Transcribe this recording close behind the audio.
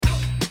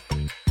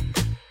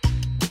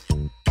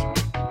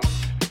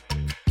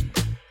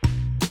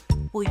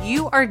Well,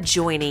 you are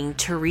joining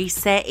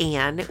Teresa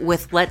Ann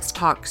with Let's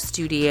Talk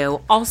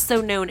Studio,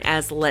 also known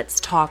as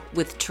Let's Talk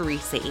with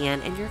Teresa Ann,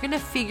 and you're going to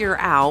figure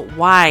out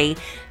why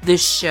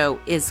this show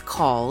is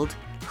called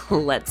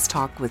Let's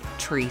Talk with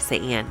Teresa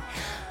Ann.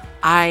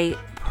 I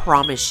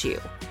promise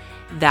you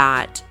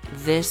that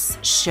this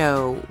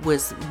show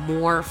was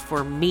more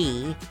for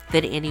me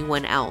than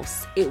anyone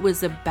else. It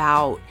was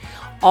about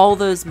all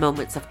those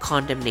moments of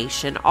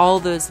condemnation, all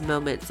those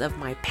moments of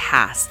my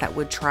past that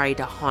would try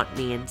to haunt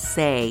me and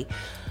say,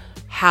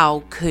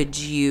 how could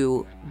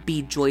you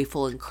be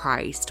joyful in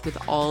Christ with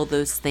all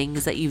those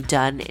things that you've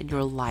done in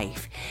your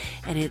life?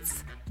 And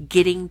it's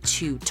getting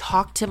to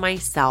talk to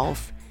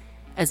myself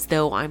as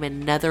though I'm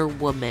another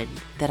woman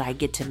that I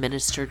get to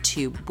minister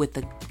to with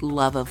the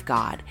love of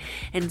God.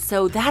 And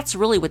so that's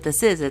really what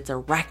this is. It's a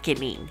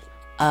reckoning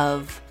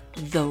of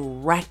the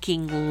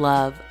wrecking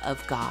love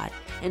of God.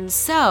 And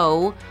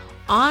so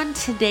on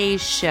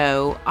today's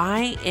show,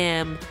 I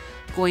am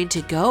going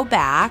to go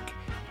back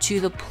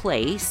to the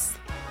place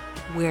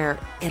where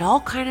it all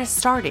kind of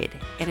started.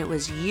 And it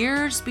was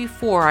years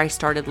before I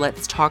started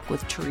Let's Talk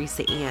with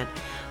Teresa Ann.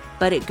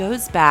 But it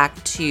goes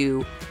back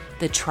to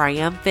the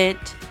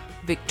Triumphant,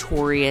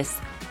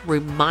 Victorious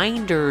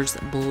Reminders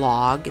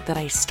blog that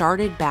I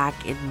started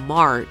back in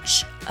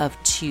March of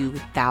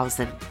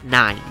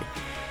 2009.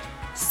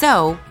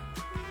 So,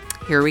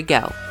 here we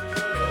go.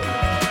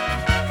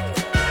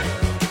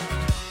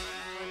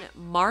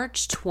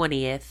 March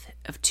 20th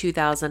of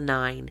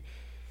 2009,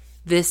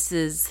 this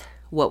is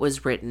what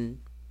was written.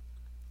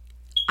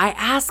 I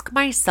ask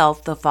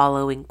myself the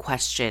following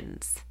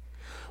questions.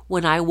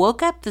 When I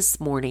woke up this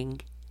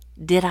morning,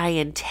 did I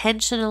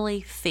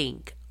intentionally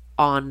think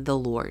on the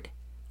Lord?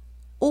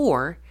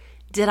 Or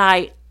did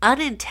I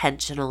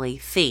unintentionally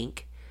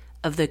think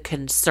of the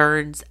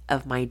concerns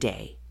of my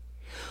day?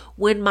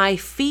 When my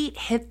feet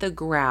hit the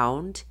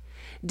ground,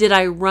 did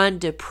I run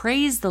to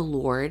praise the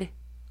Lord?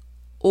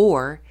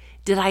 Or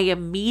did I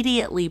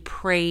immediately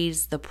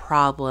praise the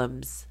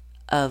problems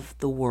of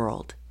the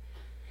world?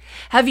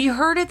 Have you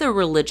heard of the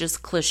religious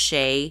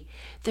cliche?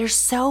 They're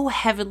so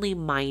heavenly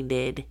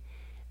minded,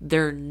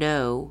 they're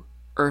no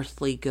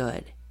earthly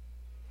good.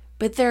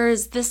 But there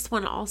is this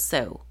one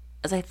also.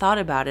 As I thought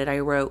about it, I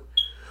wrote,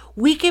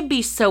 we can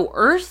be so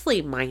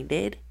earthly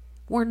minded,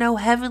 we're no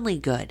heavenly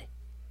good.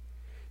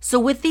 So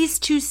with these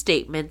two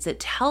statements, it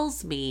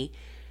tells me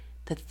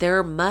that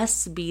there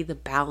must be the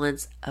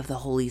balance of the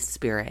Holy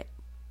Spirit.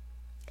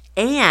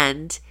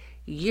 And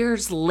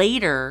years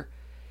later,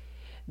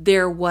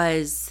 there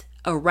was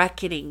a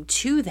reckoning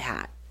to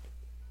that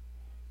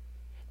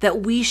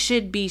we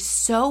should be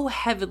so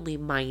heavenly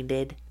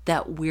minded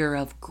that we're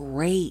of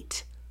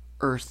great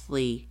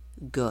earthly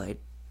good.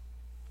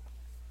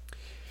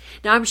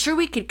 Now, I'm sure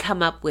we could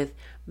come up with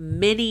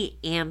many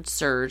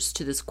answers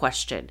to this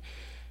question.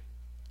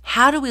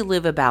 How do we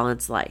live a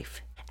balanced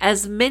life?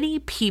 As many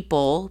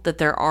people that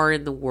there are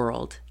in the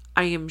world,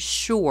 I am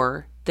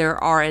sure there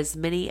are as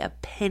many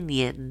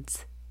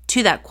opinions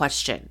to that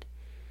question.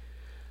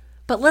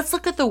 But let's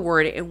look at the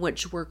word in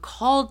which we're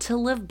called to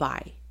live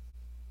by.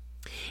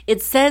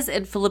 It says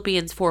in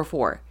Philippians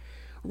 4:4,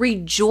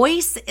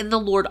 rejoice in the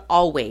Lord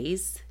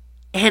always,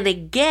 and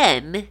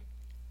again,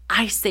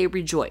 I say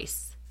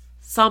rejoice.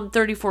 Psalm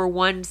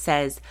 34:1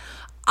 says,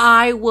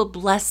 I will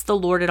bless the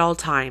Lord at all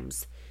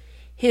times.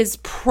 His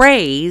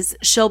praise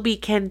shall be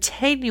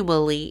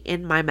continually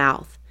in my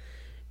mouth.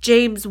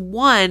 James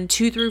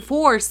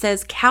 1:2-4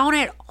 says, count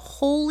it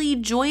wholly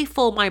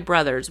joyful, my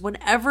brothers,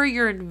 whenever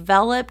you're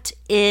enveloped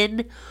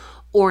in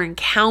or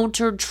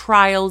encountered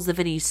trials of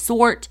any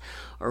sort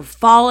or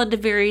fall into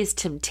various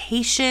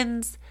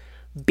temptations.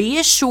 Be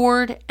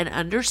assured and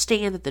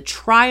understand that the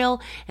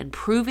trial and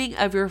proving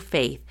of your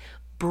faith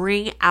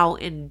bring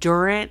out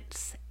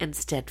endurance and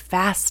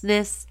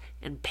steadfastness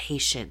and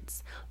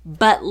patience.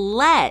 But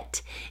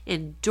let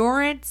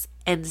endurance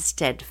and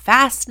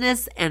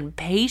steadfastness and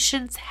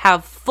patience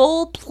have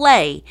full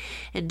play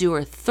and do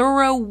a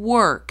thorough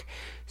work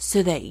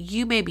so that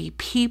you may be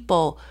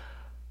people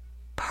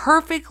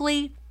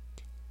perfectly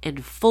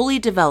and fully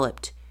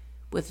developed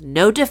with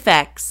no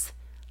defects,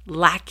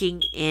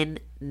 lacking in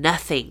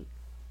nothing.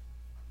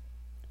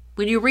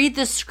 When you read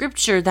the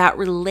scripture that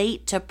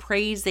relate to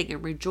praising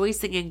and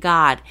rejoicing in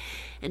God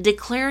and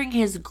declaring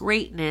His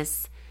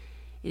greatness,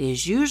 it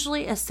is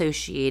usually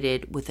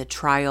associated with a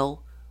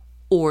trial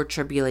or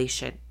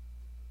tribulation.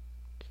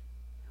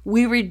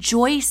 We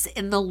rejoice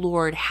in the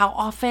Lord. How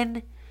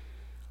often?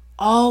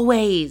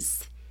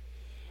 Always.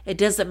 It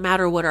doesn't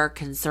matter what our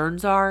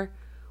concerns are,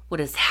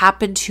 what has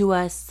happened to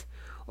us,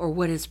 or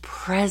what is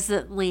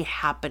presently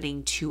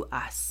happening to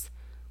us.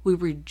 We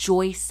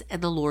rejoice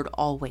in the Lord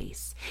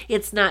always.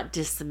 It's not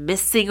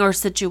dismissing our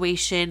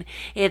situation.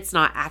 It's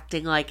not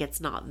acting like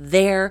it's not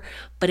there,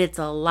 but it's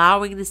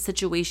allowing the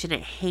situation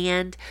at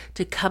hand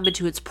to come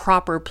into its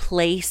proper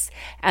place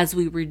as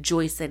we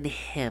rejoice in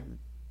Him.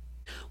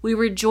 We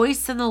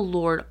rejoice in the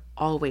Lord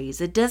always.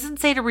 It doesn't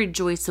say to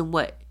rejoice in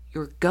what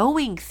you're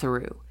going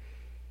through.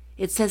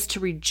 It says to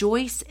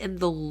rejoice in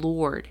the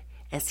Lord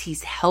as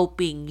He's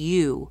helping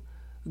you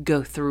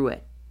go through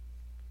it.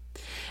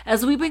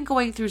 As we've been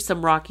going through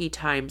some rocky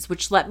times,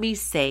 which let me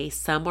say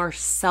some are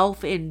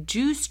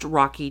self-induced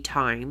rocky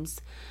times,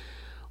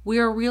 we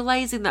are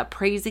realizing that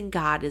praising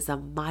God is a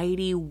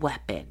mighty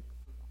weapon.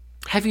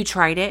 Have you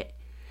tried it?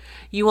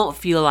 You won't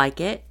feel like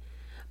it.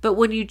 But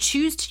when you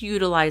choose to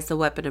utilize the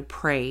weapon of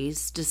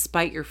praise,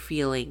 despite your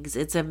feelings,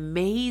 it's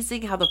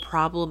amazing how the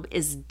problem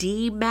is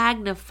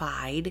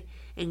demagnified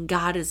and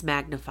God is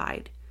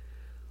magnified,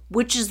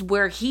 which is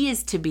where He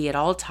is to be at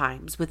all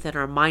times within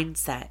our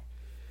mindset.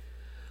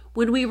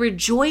 When we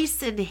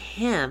rejoice in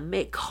Him,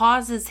 it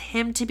causes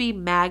Him to be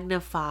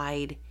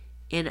magnified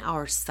in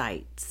our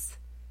sights.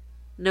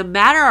 No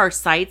matter our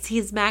sights, He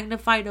is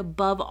magnified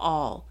above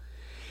all.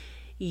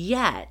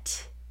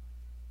 Yet,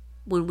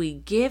 when we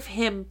give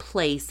Him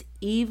place,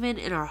 even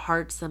in our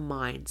hearts and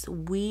minds,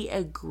 we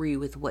agree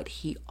with what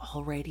He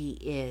already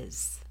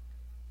is.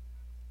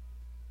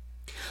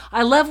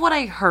 I love what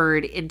I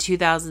heard in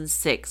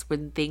 2006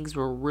 when things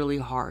were really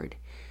hard.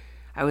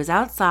 I was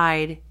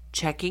outside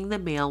checking the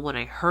mail when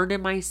I heard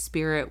in my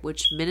spirit,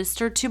 which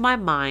ministered to my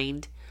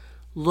mind,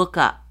 look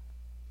up.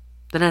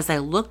 Then as I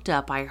looked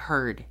up, I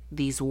heard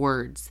these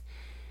words.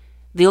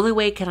 The only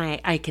way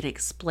I can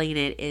explain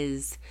it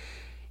is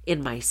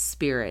in my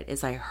spirit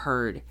as I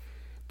heard,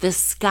 the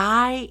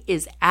sky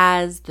is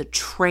as the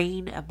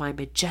train of my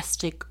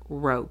majestic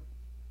robe.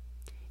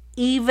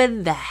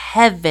 Even the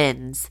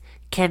heavens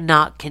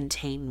cannot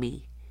contain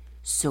me.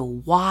 So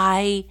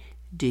why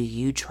do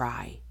you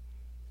try?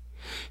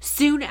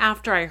 Soon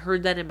after I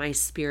heard that in my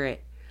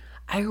spirit,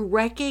 I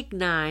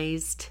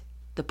recognized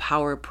the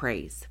power of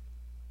praise.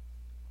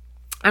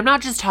 I'm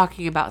not just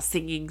talking about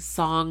singing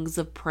songs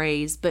of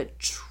praise, but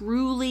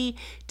truly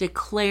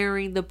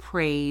declaring the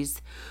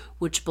praise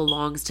which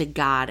belongs to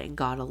God and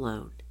God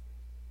alone.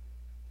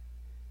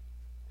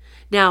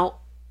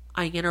 Now,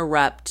 I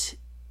interrupt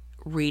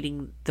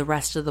reading the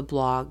rest of the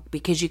blog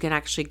because you can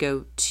actually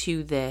go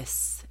to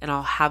this and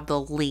I'll have the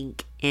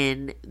link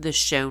in the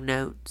show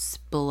notes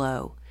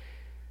below.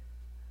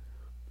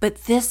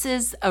 But this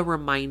is a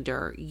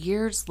reminder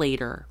years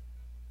later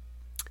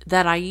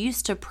that I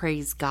used to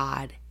praise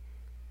God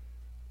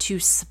to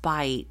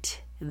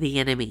spite the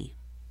enemy.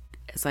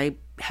 As I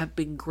have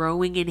been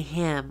growing in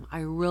Him, I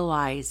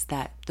realize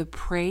that the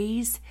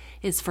praise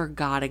is for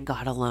God and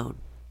God alone.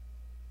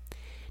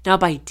 Now,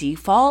 by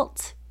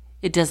default,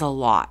 it does a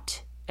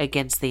lot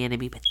against the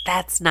enemy, but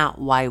that's not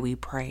why we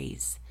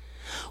praise.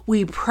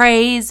 We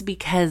praise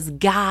because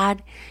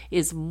God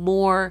is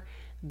more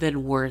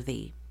than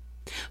worthy.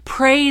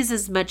 Praise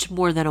is much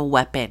more than a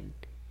weapon.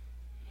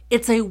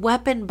 It's a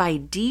weapon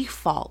by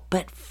default,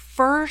 but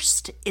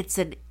first it's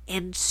an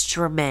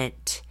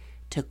instrument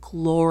to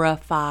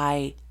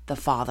glorify the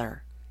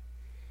Father.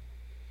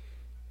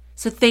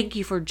 So thank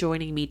you for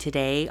joining me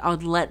today on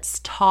Let's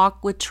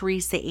Talk with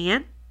Teresa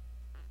Ann.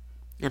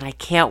 And I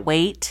can't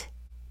wait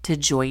to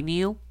join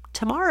you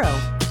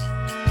tomorrow.